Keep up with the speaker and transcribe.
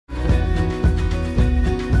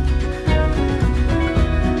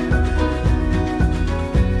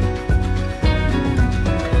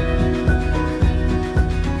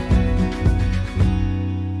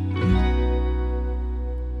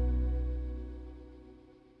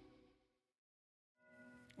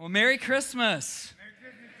Well, Merry Christmas. Merry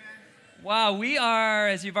Christmas, man. Wow, we are,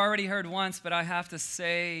 as you've already heard once, but I have to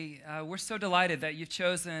say, we're so delighted that you've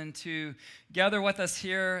chosen to gather with us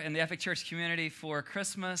here in the Epic Church community for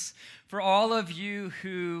Christmas. For all of you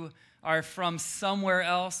who are from somewhere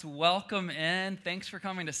else, welcome in. Thanks for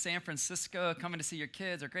coming to San Francisco, coming to see your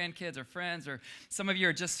kids or grandkids or friends, or some of you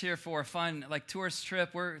are just here for a fun tourist trip.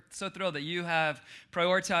 We're so thrilled that you have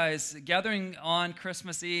prioritized gathering on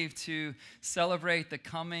Christmas Eve to celebrate the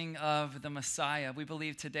coming of the Messiah. We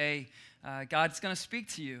believe today God's going to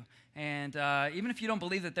speak to you. And even if you don't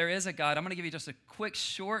believe that there is a God, I'm going to give you just a quick,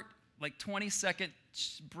 short, 20-second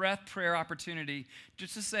breath prayer opportunity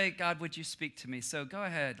just to say, God, would you speak to me? So go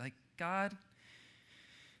ahead. God,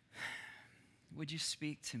 would you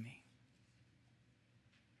speak to me?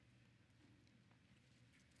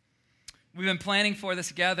 We've been planning for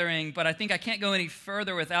this gathering, but I think I can't go any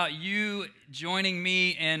further without you joining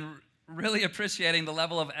me in really appreciating the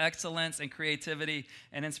level of excellence and creativity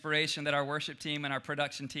and inspiration that our worship team and our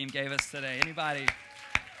production team gave us today. Anybody?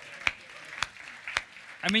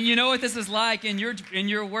 I mean, you know what this is like in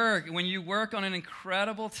your work. When you work on an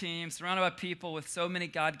incredible team, surrounded by people with so many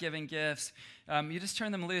God-given gifts, you just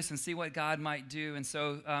turn them loose and see what God might do. And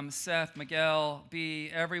so Seth, Miguel,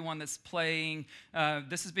 B, everyone that's playing,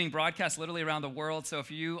 this is being broadcast literally around the world. So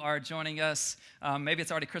if you are joining us, maybe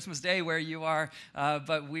it's already Christmas Day where you are,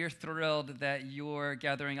 but we're thrilled that you're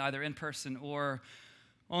gathering either in person or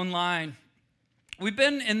online. We've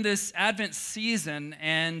been in this Advent season,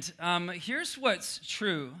 and here's what's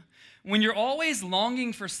true. When you're always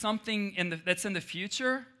longing for something that's in the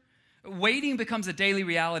future, waiting becomes a daily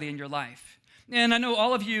reality in your life. And I know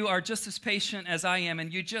all of you are just as patient as I am,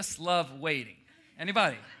 and you just love waiting.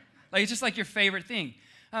 Anybody? It's just like your favorite thing.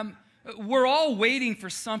 We're all waiting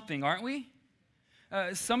for something, aren't we?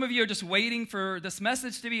 Some of you are just waiting for this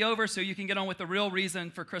message to be over so you can get on with the real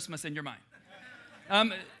reason for Christmas in your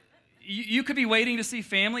mind. You could be waiting to see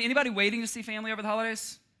family. Anybody waiting to see family over the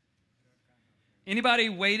holidays? Anybody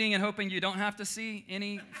waiting and hoping you don't have to see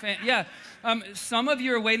any family? Yeah. Some of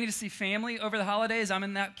you are waiting to see family over the holidays. I'm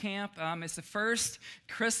in that camp. It's the first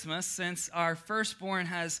Christmas since our firstborn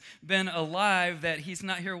has been alive that he's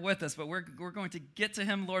not here with us, but we're going to get to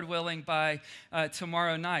him, Lord willing, by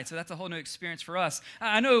tomorrow night. So that's a whole new experience for us.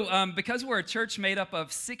 I know because we're a church made up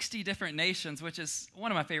of 60 different nations, which is one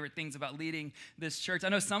of my favorite things about leading this church. I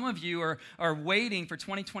know some of you are waiting for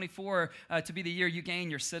 2024 to be the year you gain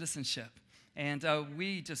your citizenship. And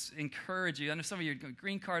we just encourage you. I know some of you are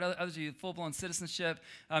green card, others of you full-blown citizenship.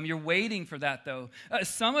 You're waiting for that, though.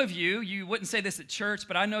 Some of you wouldn't say this at church,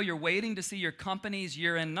 but I know you're waiting to see your company's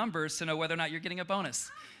year-end numbers to know whether or not you're getting a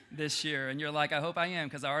bonus this year. And you're like, I hope I am,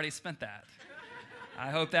 because I already spent that. I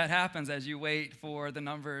hope that happens as you wait for the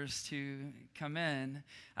numbers to come in.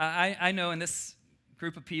 I know in this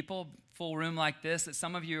group of people, full room like this, that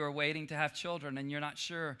some of you are waiting to have children, and you're not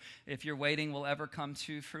sure if your waiting will ever come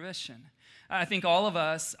to fruition. I think all of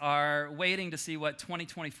us are waiting to see what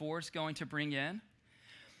 2024 is going to bring in.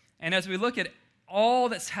 And as we look at all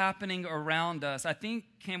that's happening around us, I think,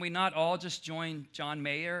 can we not all just join John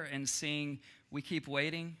Mayer and sing, "We keep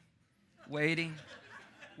waiting, waiting,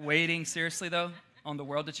 waiting," seriously though, on the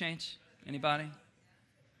world to change? Anybody?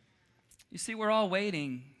 You see, we're all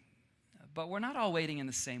waiting, but we're not all waiting in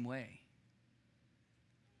the same way.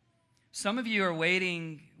 Some of you are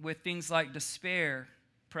waiting with things like despair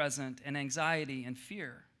present and anxiety and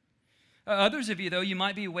fear. Others of you, though, you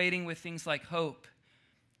might be waiting with things like hope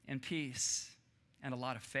and peace and a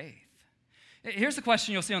lot of faith. Here's the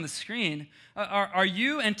question you'll see on the screen. Are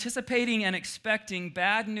you anticipating and expecting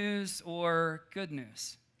bad news or good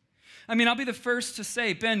news? I mean, I'll be the first to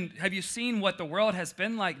say, Ben, have you seen what the world has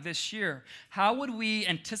been like this year? How would we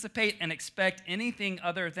anticipate and expect anything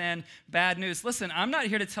other than bad news? Listen, I'm not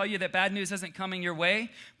here to tell you that bad news isn't coming your way,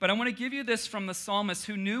 but I want to give you this from the psalmist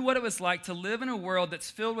who knew what it was like to live in a world that's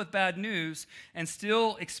filled with bad news and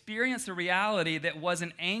still experience a reality that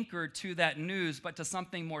wasn't anchored to that news, but to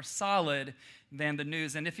something more solid than the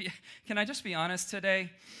news. And can I just be honest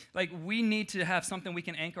today? We need to have something we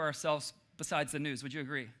can anchor ourselves besides the news. Would you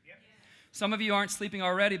agree? Some of you aren't sleeping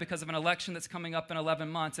already because of an election that's coming up in 11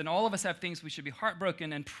 months, and all of us have things we should be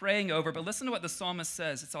heartbroken and praying over, but listen to what the psalmist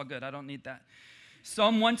says. It's all good. I don't need that.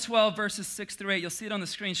 Psalm 112, verses 6 through 8. You'll see it on the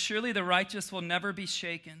screen. Surely the righteous will never be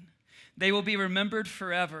shaken. They will be remembered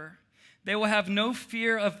forever. They will have no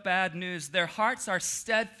fear of bad news. Their hearts are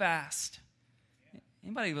steadfast.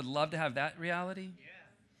 Anybody would love to have that reality? Yeah.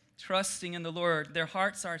 Trusting in the Lord. Their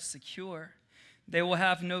hearts are secure. They will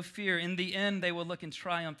have no fear. In the end, they will look in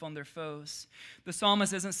triumph on their foes. The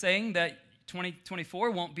psalmist isn't saying that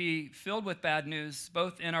 2024 won't be filled with bad news,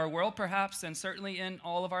 both in our world perhaps and certainly in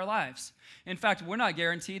all of our lives. In fact, we're not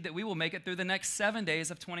guaranteed that we will make it through the next 7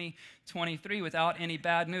 days of 2023 without any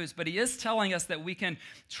bad news. But he is telling us that we can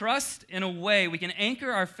trust in a way, we can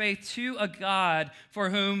anchor our faith to a God for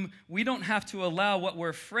whom we don't have to allow what we're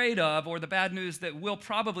afraid of or the bad news that will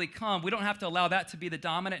probably come. We don't have to allow that to be the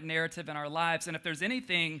dominant narrative in our lives. And if there's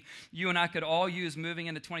anything you and I could all use moving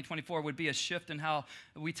into 2024 would be a shift in how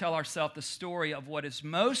we tell ourselves the story of what is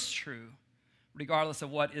most true, regardless of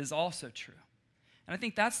what is also true. And I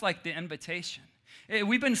think that's like the invitation.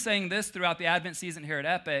 We've been saying this throughout the Advent season here at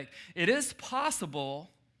Epic. It is possible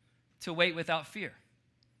to wait without fear.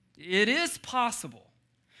 It is possible.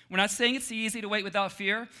 We're not saying it's easy to wait without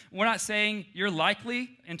fear. We're not saying you're likely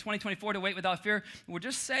in 2024 to wait without fear. We're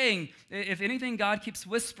just saying, if anything, God keeps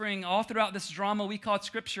whispering all throughout this drama we call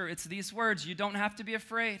Scripture, it's these words: you don't have to be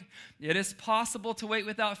afraid. It is possible to wait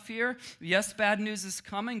without fear. Yes, bad news is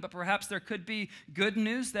coming, but perhaps there could be good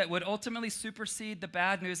news that would ultimately supersede the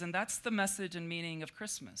bad news, and that's the message and meaning of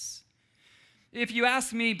Christmas. If you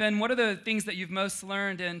ask me, Ben, what are the things that you've most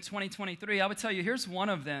learned in 2023? I would tell you, here's one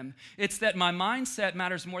of them. It's that my mindset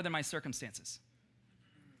matters more than my circumstances.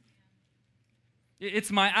 It's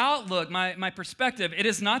my outlook, my perspective. It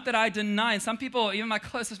is not that I deny. And some people, even my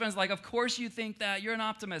closest friends, are like, of course you think that. You're an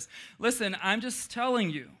optimist. Listen, I'm just telling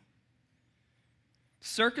you.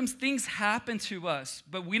 Things happen to us,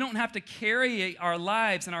 but we don't have to carry our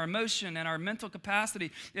lives and our emotion and our mental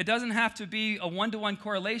capacity. It doesn't have to be a one-to-one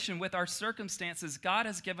correlation with our circumstances. God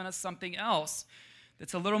has given us something else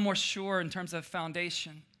that's a little more sure in terms of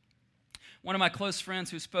foundation. One of my close friends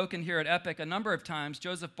who's spoken here at Epic a number of times,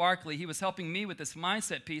 Joseph Barkley, he was helping me with this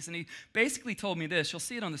mindset piece, and he basically told me this. You'll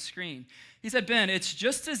see it on the screen. He said, Ben, it's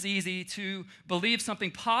just as easy to believe something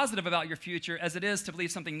positive about your future as it is to believe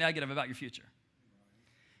something negative about your future.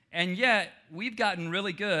 And yet, we've gotten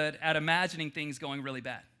really good at imagining things going really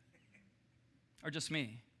bad. Or just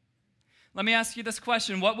me. Let me ask you this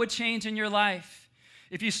question. What would change in your life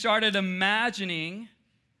if you started imagining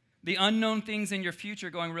the unknown things in your future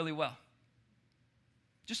going really well?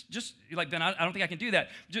 Just you're like, Ben, I don't think I can do that.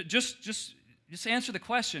 Just answer the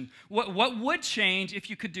question. What would change if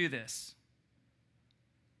you could do this?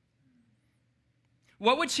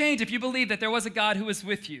 What would change if you believed that there was a God who was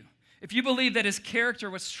with you? If you believe that his character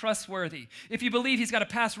was trustworthy, if you believe he's got a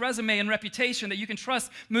past resume and reputation that you can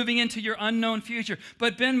trust moving into your unknown future.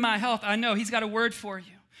 But Ben, my health, I know he's got a word for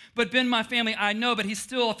you. But Ben, my family, I know, but he's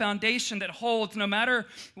still a foundation that holds no matter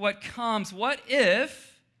what comes. What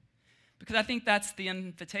if, because I think that's the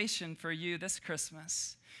invitation for you this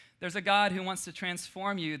Christmas. There's a God who wants to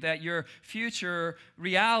transform you, that your future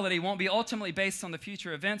reality won't be ultimately based on the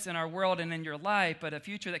future events in our world and in your life, but a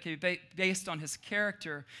future that can be based on his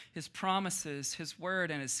character, his promises, his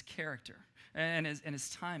word, and his character, and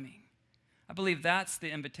his timing. I believe that's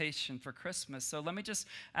the invitation for Christmas. So let me just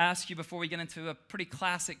ask you before we get into a pretty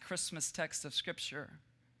classic Christmas text of Scripture.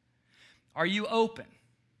 Are you open?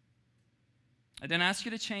 I didn't ask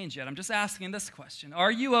you to change yet. I'm just asking this question.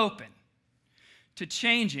 Are you open to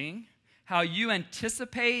changing how you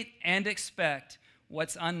anticipate and expect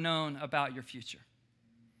what's unknown about your future?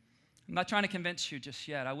 I'm not trying to convince you just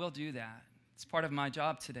yet. I will do that. It's part of my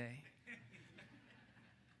job today.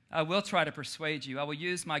 I will try to persuade you. I will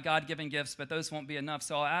use my God-given gifts, but those won't be enough.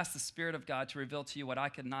 So I'll ask the Spirit of God to reveal to you what I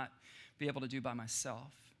could not be able to do by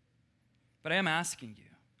myself. But I am asking you,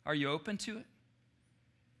 are you open to it?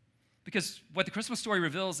 Because what the Christmas story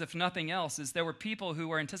reveals, if nothing else, is there were people who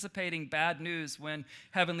were anticipating bad news when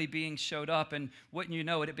heavenly beings showed up, and wouldn't you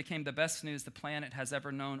know it, it became the best news the planet has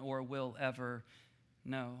ever known or will ever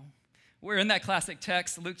know. We're in that classic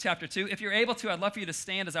text, Luke chapter 2. If you're able to, I'd love for you to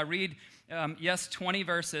stand as I read, 20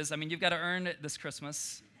 verses. I mean, you've got to earn it this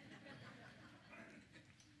Christmas.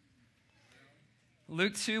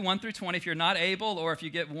 Luke 2, 1 through 20. If you're not able, or if you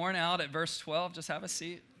get worn out at verse 12, just have a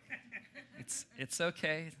seat. It's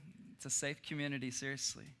okay. It's a safe community,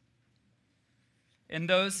 seriously. In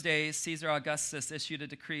those days, Caesar Augustus issued a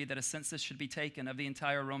decree that a census should be taken of the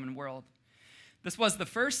entire Roman world. This was the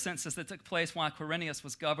first census that took place while Quirinius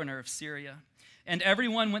was governor of Syria, and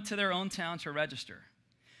everyone went to their own town to register.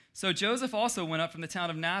 So Joseph also went up from the town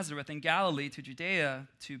of Nazareth in Galilee to Judea,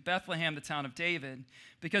 to Bethlehem, the town of David,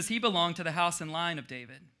 because he belonged to the house and line of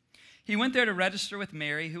David. He went there to register with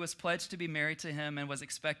Mary, who was pledged to be married to him and was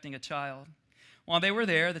expecting a child. While they were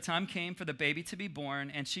there, the time came for the baby to be born,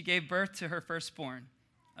 and she gave birth to her firstborn,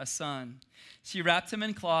 a son. She wrapped him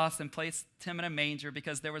in cloths and placed him in a manger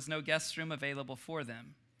because there was no guest room available for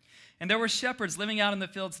them. And there were shepherds living out in the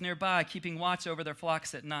fields nearby, keeping watch over their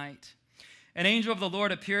flocks at night. An angel of the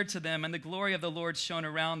Lord appeared to them, and the glory of the Lord shone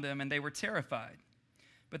around them, and they were terrified.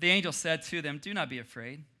 But the angel said to them, "Do not be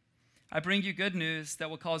afraid. I bring you good news that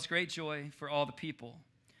will cause great joy for all the people.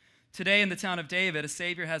 Today in the town of David, a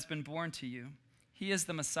Savior has been born to you. He is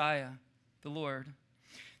the Messiah, the Lord.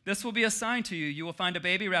 This will be a sign to you. You will find a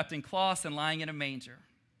baby wrapped in cloths and lying in a manger."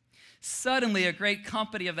 Suddenly, a great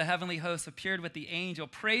company of the heavenly hosts appeared with the angel,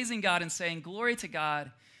 praising God and saying, "Glory to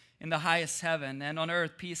God in the highest heaven, and on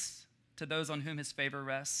earth peace to those on whom his favor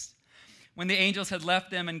rests." When the angels had left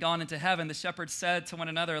them and gone into heaven, the shepherds said to one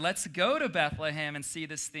another, "Let's go to Bethlehem and see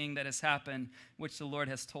this thing that has happened, which the Lord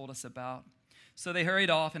has told us about." So they hurried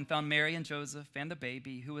off and found Mary and Joseph and the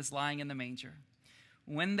baby who was lying in the manger.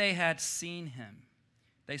 When they had seen him,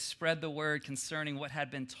 they spread the word concerning what had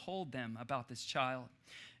been told them about this child.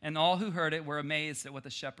 And all who heard it were amazed at what the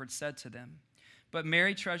shepherds said to them. But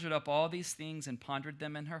Mary treasured up all these things and pondered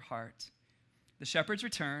them in her heart. The shepherds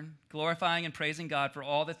returned, glorifying and praising God for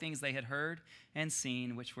all the things they had heard and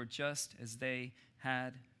seen, which were just as they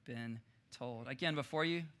had been told. Again, before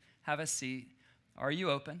you have a seat, are you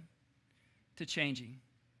open to changing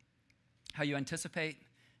how you anticipate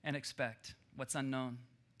and expect what's unknown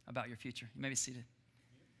about your future? You may be seated.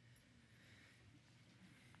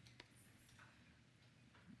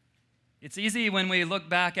 It's easy when we look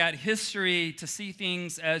back at history to see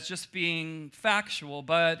things as just being factual,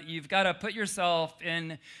 but you've got to put yourself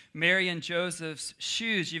in Mary and Joseph's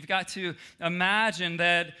shoes. You've got to imagine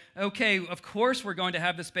that, okay, of course we're going to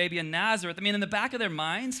have this baby in Nazareth. I mean, in the back of their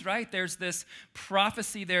minds, right, there's this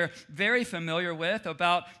prophecy they're very familiar with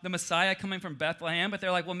about the Messiah coming from Bethlehem, but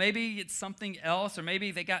they're like, well, maybe it's something else, or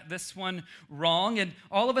maybe they got this one wrong. And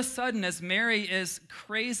all of a sudden, as Mary is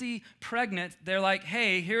crazy pregnant, they're like,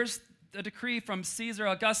 hey, here's a decree from Caesar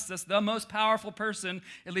Augustus, the most powerful person,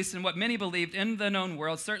 at least in what many believed in the known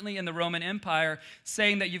world, certainly in the Roman Empire,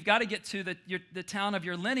 saying that you've got to get to the town of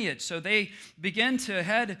your lineage. So they begin to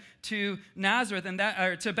head to Nazareth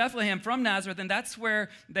or to Bethlehem from Nazareth, and that's where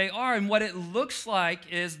they are. And what it looks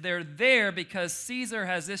like is they're there because Caesar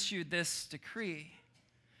has issued this decree.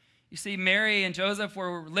 You see, Mary and Joseph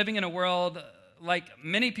were living in a world like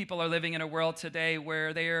many people are living in a world today,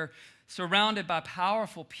 where they are surrounded by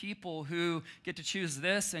powerful people who get to choose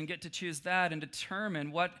this and get to choose that and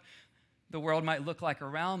determine what the world might look like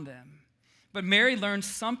around them. But Mary learned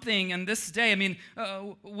something in this day. I mean,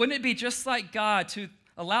 wouldn't it be just like God to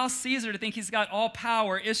allow Caesar to think he's got all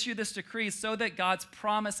power, issue this decree so that God's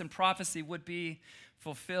promise and prophecy would be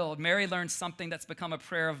fulfilled? Mary learned something that's become a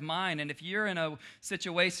prayer of mine. And if you're in a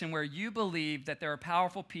situation where you believe that there are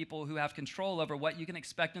powerful people who have control over what you can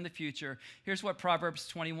expect in the future, here's what Proverbs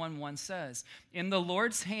 21:1 says. "In the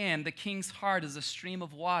Lord's hand, the king's heart is a stream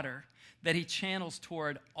of water that he channels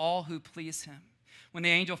toward all who please him." When the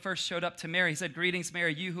angel first showed up to Mary, he said, "Greetings,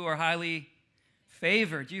 Mary, you who are highly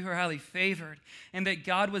favored, you who are highly favored." And that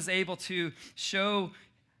God was able to show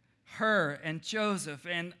her and Joseph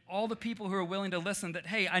and all the people who are willing to listen that,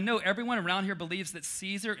 hey, I know everyone around here believes that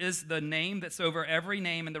Caesar is the name that's over every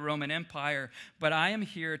name in the Roman Empire, but I am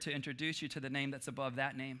here to introduce you to the name that's above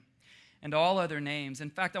that name and all other names. In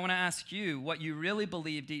fact, I want to ask you what you really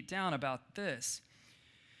believe deep down about this.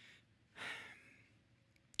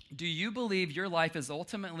 Do you believe your life is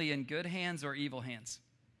ultimately in good hands or evil hands?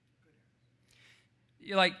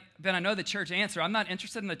 You're like, Ben, I know the church answer. I'm not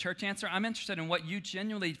interested in the church answer. I'm interested in what you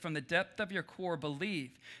genuinely, from the depth of your core,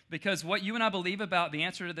 believe. Because what you and I believe about the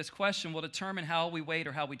answer to this question will determine how we wait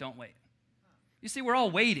or how we don't wait. You see, we're all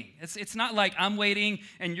waiting. It's not like I'm waiting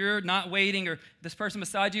and you're not waiting, or this person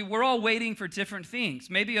beside you. We're all waiting for different things,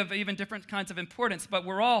 maybe of even different kinds of importance, but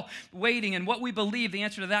we're all waiting. And what we believe, the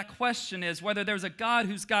answer to that question is whether there's a God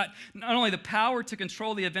who's got not only the power to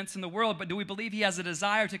control the events in the world, but do we believe he has a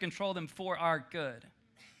desire to control them for our good?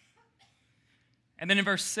 And then in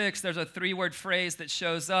verse 6, there's a 3-word phrase that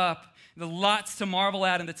shows up. There's lots to marvel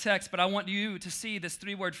at in the text, but I want you to see this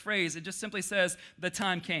 3-word phrase. It just simply says, the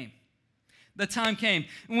time came. The time came.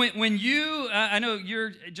 When you, I know you're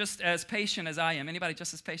just as patient as I am. Anybody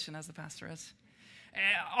just as patient as the pastor is?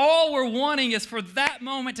 All we're wanting is for that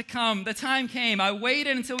moment to come. The time came. I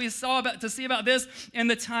waited until we to see about this, and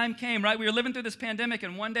the time came, right? We were living through this pandemic,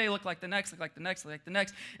 and one day looked like the next, looked like the next, looked like the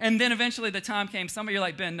next, and then eventually the time came. Some of you are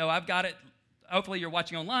like, Ben, no, I've got it. Hopefully you're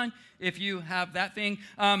watching online if you have that thing.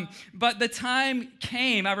 But the time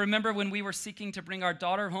came. I remember when we were seeking to bring our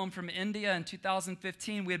daughter home from India in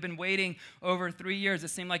 2015. We had been waiting over 3 years. It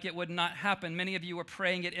seemed like it would not happen. Many of you were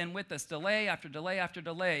praying it in with us, delay after delay after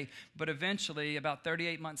delay. But eventually, about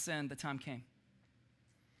 38 months in, the time came.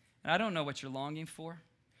 And I don't know what you're longing for.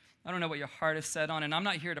 I don't know what your heart is set on, and I'm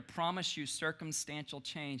not here to promise you circumstantial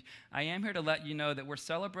change. I am here to let you know that we're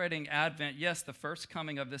celebrating Advent, yes, the first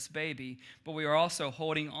coming of this baby, but we are also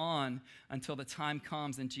holding on until the time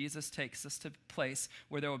comes and Jesus takes us to a place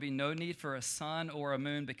where there will be no need for a sun or a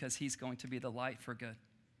moon because he's going to be the light for good. Amen.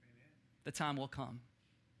 The time will come.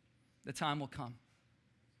 The time will come.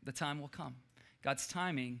 The time will come. God's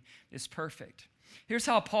timing is perfect. Here's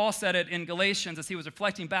how Paul said it in Galatians as he was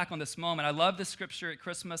reflecting back on this moment. I love this scripture at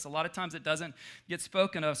Christmas. A lot of times it doesn't get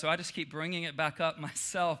spoken of, so I just keep bringing it back up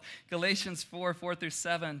myself. Galatians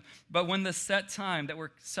 4:4-7. But when the set time that we're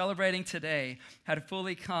celebrating today had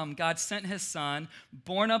fully come, God sent his son,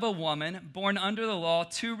 born of a woman, born under the law,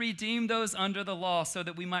 to redeem those under the law so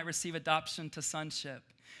that we might receive adoption to sonship.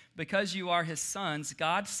 Because you are his sons,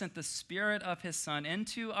 God sent the Spirit of his Son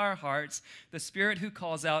into our hearts, the Spirit who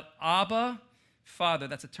calls out, Abba, Father.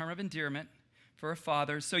 That's a term of endearment for a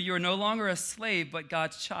father. So you are no longer a slave, but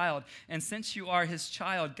God's child. And since you are his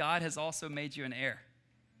child, God has also made you an heir.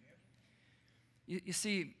 You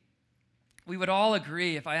see, we would all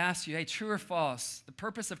agree if I asked you, hey, true or false, the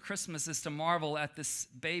purpose of Christmas is to marvel at this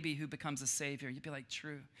baby who becomes a savior. You'd be like,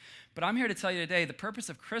 true. But I'm here to tell you today, the purpose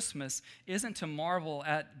of Christmas isn't to marvel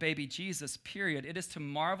at baby Jesus, period. It is to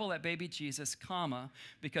marvel at baby Jesus, comma,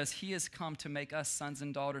 because he has come to make us sons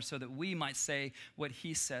and daughters so that we might say what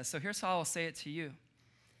he says. So here's how I'll say it to you.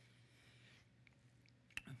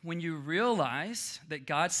 When you realize that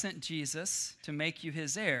God sent Jesus to make you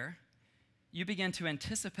his heir, you begin to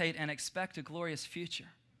anticipate and expect a glorious future.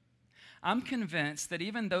 I'm convinced that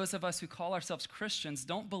even those of us who call ourselves Christians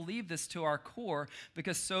don't believe this to our core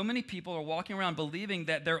because so many people are walking around believing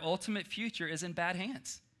that their ultimate future is in bad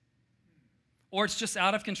hands. Or it's just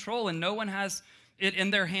out of control and no one has it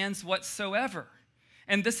in their hands whatsoever.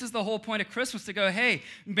 And this is the whole point of Christmas, to go, hey,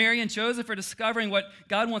 Mary and Joseph are discovering what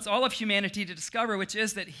God wants all of humanity to discover, which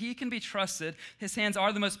is that he can be trusted, his hands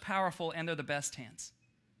are the most powerful, and they're the best hands.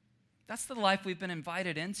 That's the life we've been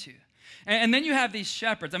invited into. And then you have these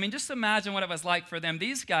shepherds. I mean, just imagine what it was like for them.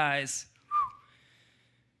 These guys,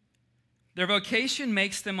 their vocation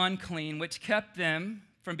makes them unclean, which kept them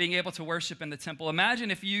from being able to worship in the temple.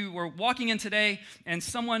 Imagine if you were walking in today and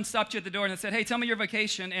someone stopped you at the door and said, hey, tell me your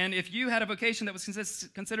vocation. And if you had a vocation that was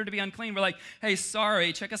considered to be unclean, we're like, hey,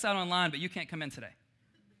 sorry, check us out online, but you can't come in today.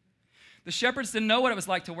 The shepherds didn't know what it was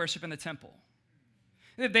like to worship in the temple.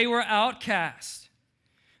 They were outcast.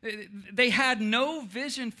 They had no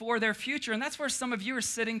vision for their future, and that's where some of you are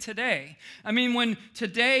sitting today. I mean, when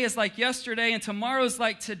today is like yesterday, and tomorrow's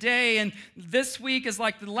like today, and this week is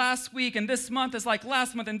like the last week, and this month is like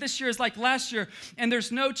last month, and this year is like last year, and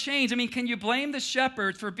there's no change. I mean, can you blame the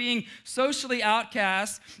shepherds for being socially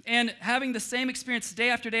outcast and having the same experience day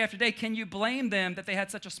after day after day? Can you blame them that they had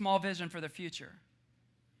such a small vision for their future?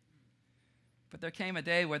 But there came a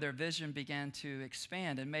day where their vision began to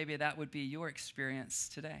expand, and maybe that would be your experience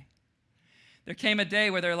today. There came a day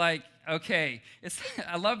where they're like, okay,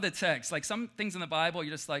 I love the text. Like some things in the Bible,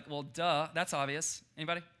 you're just like, well, duh, that's obvious.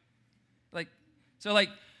 Anybody? So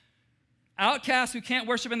outcasts who can't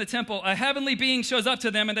worship in the temple, a heavenly being shows up to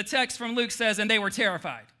them, and the text from Luke says, and they were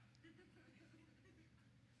terrified.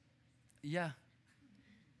 Yeah.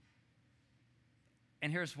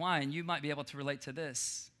 And here's why, and you might be able to relate to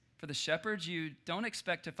this. For the shepherds, you don't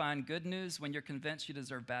expect to find good news when you're convinced you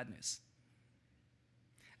deserve bad news.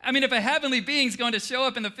 I mean, if a heavenly being's going to show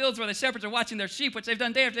up in the fields where the shepherds are watching their sheep, which they've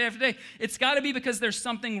done day after day after day, it's got to be because there's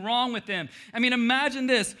something wrong with them. I mean, imagine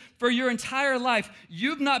this. For your entire life,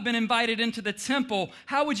 you've not been invited into the temple.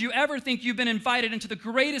 How would you ever think you've been invited into the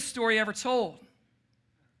greatest story ever told?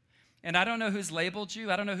 And I don't know who's labeled you.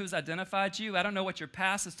 I don't know who's identified you. I don't know what your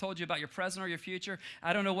past has told you about your present or your future.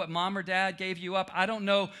 I don't know what mom or dad gave you up. I don't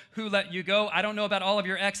know who let you go. I don't know about all of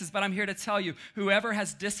your exes, but I'm here to tell you, whoever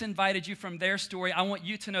has disinvited you from their story, I want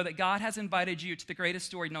you to know that God has invited you to the greatest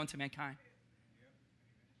story known to mankind.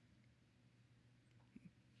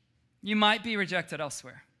 You might be rejected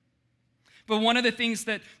elsewhere. But one of the things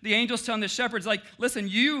that the angel's telling the shepherds, like, listen,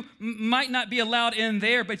 you might not be allowed in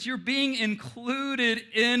there, but you're being included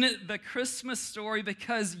in the Christmas story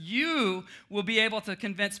because you will be able to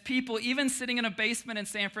convince people, even sitting in a basement in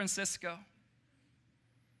San Francisco.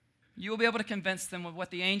 You will be able to convince them of what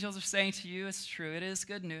the angels are saying to you is true. It is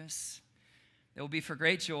good news. It will be for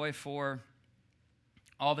great joy for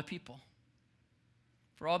all the people.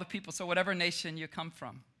 For all the people. So whatever nation you come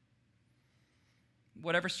from,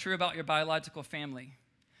 whatever's true about your biological family,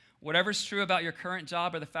 whatever's true about your current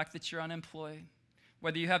job or the fact that you're unemployed,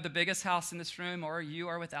 whether you have the biggest house in this room or you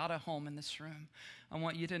are without a home in this room, I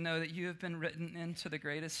want you to know that you have been written into the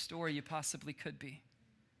greatest story you possibly could be.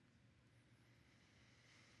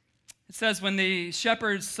 It says when the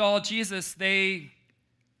shepherds saw Jesus,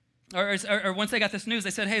 or once they got this news,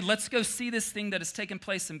 they said, hey, let's go see this thing that has taken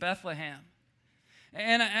place in Bethlehem.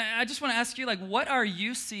 And I just want to ask you, like, what are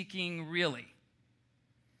you seeking really?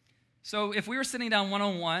 So if we were sitting down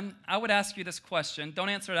one-on-one, I would ask you this question. Don't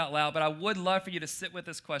answer it out loud, but I would love for you to sit with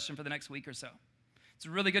this question for the next week or so. It's a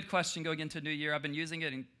really good question going into a new year. I've been using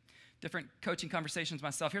it in different coaching conversations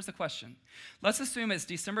myself. Here's the question. Let's assume it's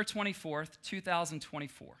December 24th,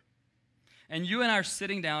 2024. And you and I are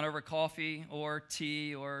sitting down over coffee or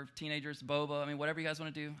tea or teenagers, boba. I mean, whatever you guys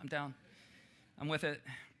want to do, I'm down. I'm with it.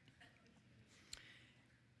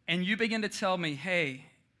 And you begin to tell me, hey,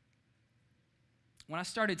 when I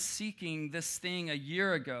started seeking this thing a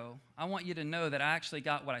year ago, I want you to know that I actually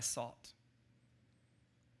got what I sought.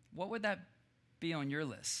 What would that be on your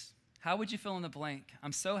list? How would you fill in the blank?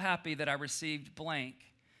 I'm so happy that I received blank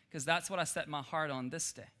because that's what I set my heart on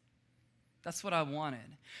this day. That's what I wanted.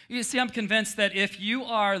 You see, I'm convinced that if you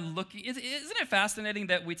are looking, isn't it fascinating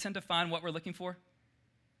that we tend to find what we're looking for?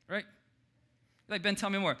 Right? Like, Ben, tell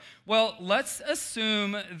me more. Well, let's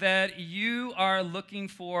assume that you are looking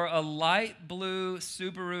for a light blue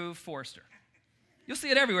Subaru Forester. You'll see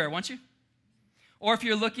it everywhere, won't you? Or if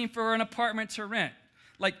you're looking for an apartment to rent.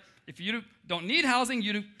 Like, if you don't need housing,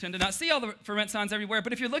 you tend to not see all the for rent signs everywhere.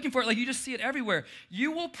 But if you're looking for it, like, you just see it everywhere.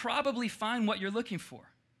 You will probably find what you're looking for.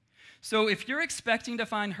 So if you're expecting to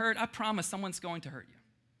find hurt, I promise someone's going to hurt you.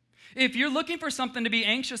 If you're looking for something to be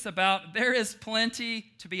anxious about, there is plenty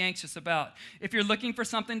to be anxious about. If you're looking for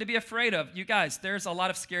something to be afraid of, you guys, there's a lot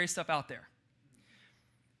of scary stuff out there.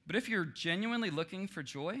 But if you're genuinely looking for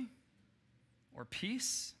joy or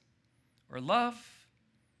peace or love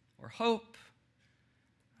or hope,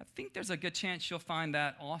 I think there's a good chance you'll find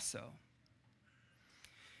that also.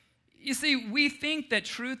 You see, we think that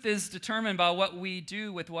truth is determined by what we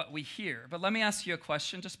do with what we hear. But let me ask you a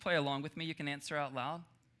question. Just play along with me. You can answer out loud.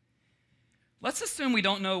 Let's assume we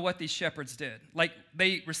don't know what these shepherds did. Like,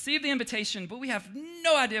 they received the invitation, but we have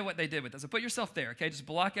no idea what they did with it. So put yourself there, okay? Just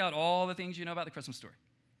block out all the things you know about the Christmas story.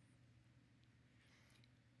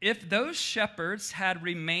 If those shepherds had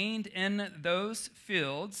remained in those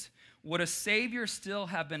fields, would a Savior still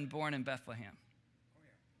have been born in Bethlehem?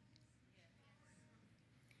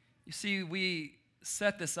 You see, we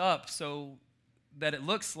set this up so that it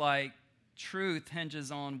looks like truth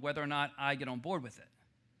hinges on whether or not I get on board with it.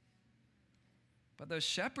 But those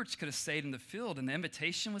shepherds could have stayed in the field, and the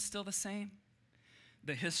invitation was still the same.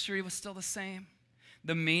 The history was still the same.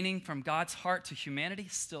 The meaning from God's heart to humanity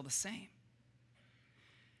is still the same.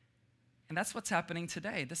 And that's what's happening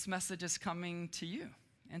today. This message is coming to you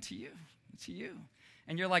and to you and to you.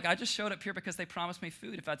 And you're like, I just showed up here because they promised me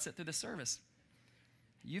food if I'd sit through the service.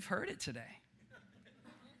 You've heard it today.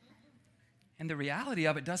 And the reality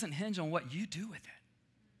of it doesn't hinge on what you do with it.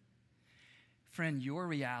 Friend, your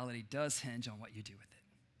reality does hinge on what you do with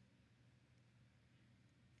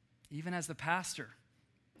it. Even as the pastor,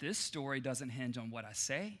 this story doesn't hinge on what I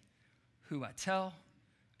say, who I tell,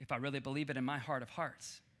 if I really believe it in my heart of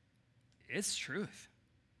hearts. It's truth.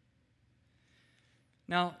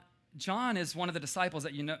 Now, John is one of the disciples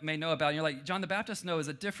that you may know about. And you're like, John the Baptist? No, is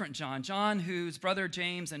a different John. John, whose brother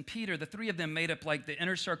James and Peter, the three of them made up like the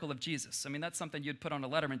inner circle of Jesus. I mean, that's something you'd put on a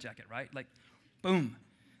Letterman jacket, right? Like, boom.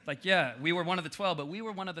 Like, yeah, we were one of the 12, but we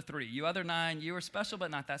were one of the 3. You other 9, you were special, but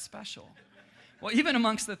not that special. Well, even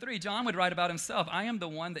amongst the 3, John would write about himself, I am the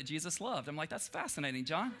one that Jesus loved. I'm like, that's fascinating,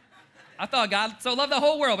 John. I thought God so loved the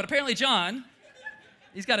whole world, but apparently John,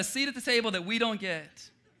 he's got a seat at the table that we don't get.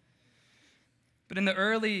 But in the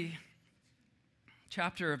early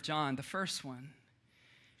chapter of John, the first one,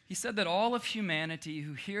 he said that all of humanity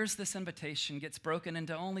who hears this invitation gets broken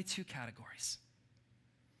into only 2 categories.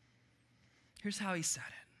 Here's how he said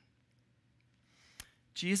it.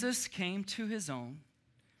 Jesus came to his own,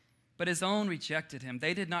 but his own rejected him.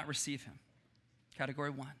 They did not receive him. Category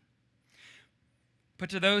 1. But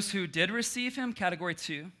to those who did receive him, category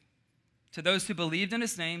 2. To those who believed in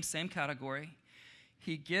his name, same category.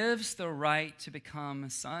 He gives the right to become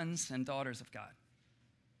sons and daughters of God.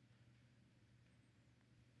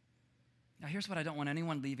 Now, here's what I don't want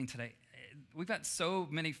anyone leaving today. We've got so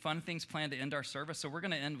many fun things planned to end our service, so we're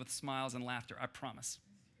going to end with smiles and laughter. I promise.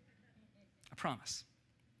 I promise.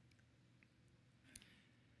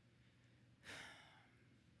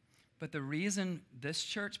 But the reason this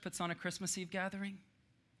church puts on a Christmas Eve gathering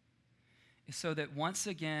is so that once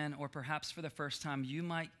again, or perhaps for the first time, you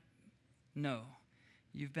might know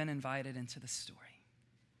you've been invited into the story.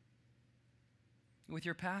 With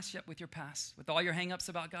your past? Yep, with your past. With all your hang-ups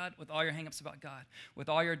about God? With all your hang-ups about God. With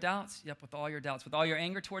all your doubts? Yep, with all your doubts. With all your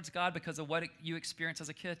anger towards God because of what you experienced as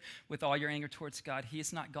a kid? With all your anger towards God. He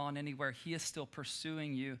has not gone anywhere. He is still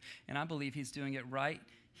pursuing you, and I believe he's doing it right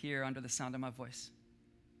here under the sound of my voice.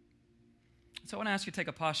 So I want to ask you to take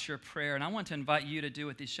a posture of prayer, and I want to invite you to do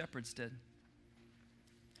what these shepherds did.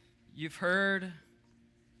 You've heard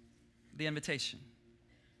the invitation.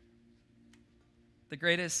 The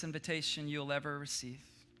greatest invitation you'll ever receive.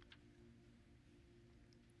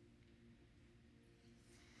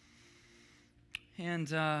 And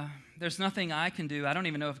there's nothing I can do. I don't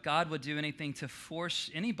even know if God would do anything to force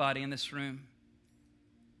anybody in this room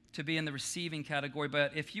to be in the receiving category.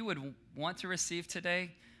 But if you would want to receive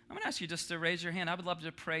today, I'm going to ask you just to raise your hand. I would love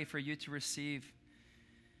to pray for you to receive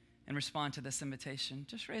and respond to this invitation.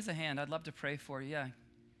 Just raise a hand. I'd love to pray for you.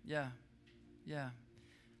 Yeah.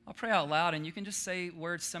 I'll pray out loud, and you can just say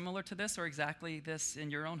words similar to this or exactly this in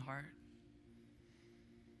your own heart.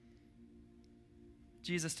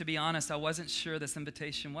 Jesus, to be honest, I wasn't sure this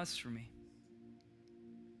invitation was for me.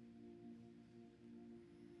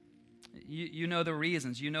 You know the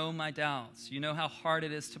reasons. You know my doubts. You know how hard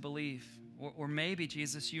it is to believe. Or maybe,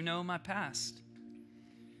 Jesus, you know my past.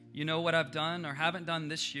 You know what I've done or haven't done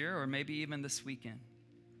this year or maybe even this weekend.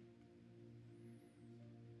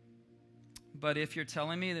 But if you're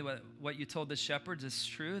telling me that what you told the shepherds is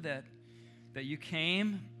true, that you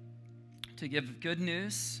came to give good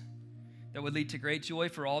news that would lead to great joy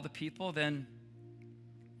for all the people, then,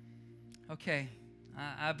 okay,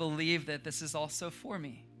 I believe that this is also for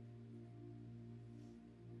me.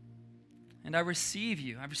 And I receive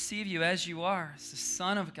you. I receive you as you are, as the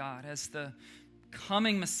Son of God, as the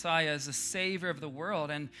coming Messiah, as the Savior of the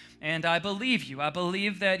world. And I believe you. I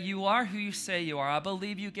believe that you are who you say you are. I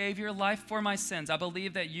believe you gave your life for my sins. I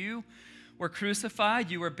believe that you were crucified,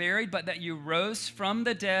 you were buried, but that you rose from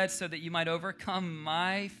the dead so that you might overcome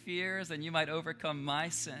my fears and you might overcome my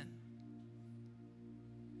sin.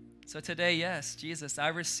 So today, yes, Jesus, I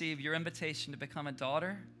receive your invitation to become a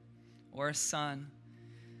daughter or a son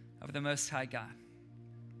of the Most High God.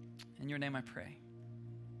 In your name I pray.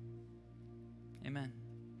 Amen.